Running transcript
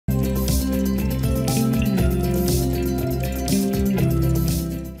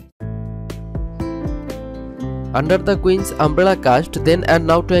under the Queen's umbrella cast then and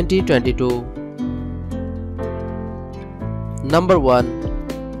now 2022. Number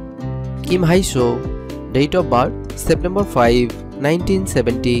 1. Kim Hye-soo, date of birth September 5,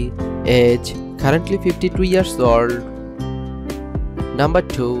 1970, age currently 52 years old. Number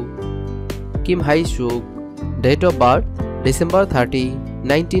 2. Kim Hye-soo, date of birth December 30,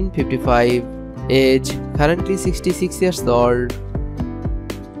 1955, age currently 66 years old.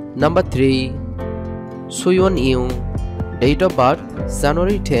 Number 3. Choi Won-young, date of birth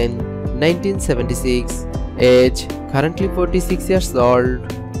January 10, 1976, age currently 46 years old.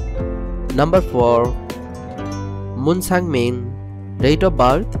 Number 4. Moon Sang-min, date of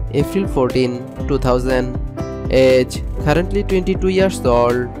birth April 14, 2000, age currently 22 years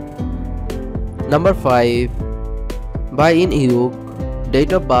old. Number 5. In-hyuk,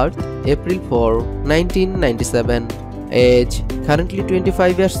 date of birth April 4, 1997, age currently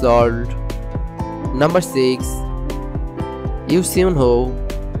 25 years old. Number 6. Seon-ho,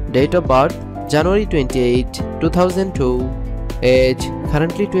 date of birth January 28, 2002, age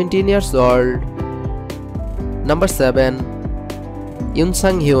currently 20 years old. Number 7.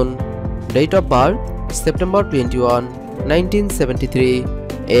 Sang-hyun, date of birth September 21, 1973,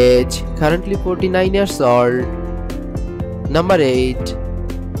 age currently 49 years old. Number 8.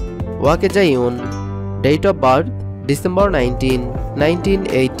 Ja-yeon, date of birth December 19,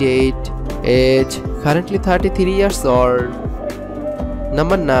 1988, age currently 33 years old.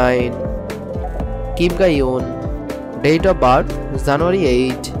 Number 9. Kim Ga-eun, date of birth January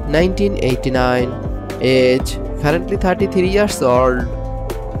 8, 1989, age currently 33 years old.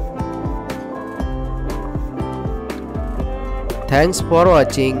 Thanks for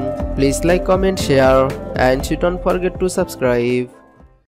watching. Please like, comment, share, and don't forget to subscribe.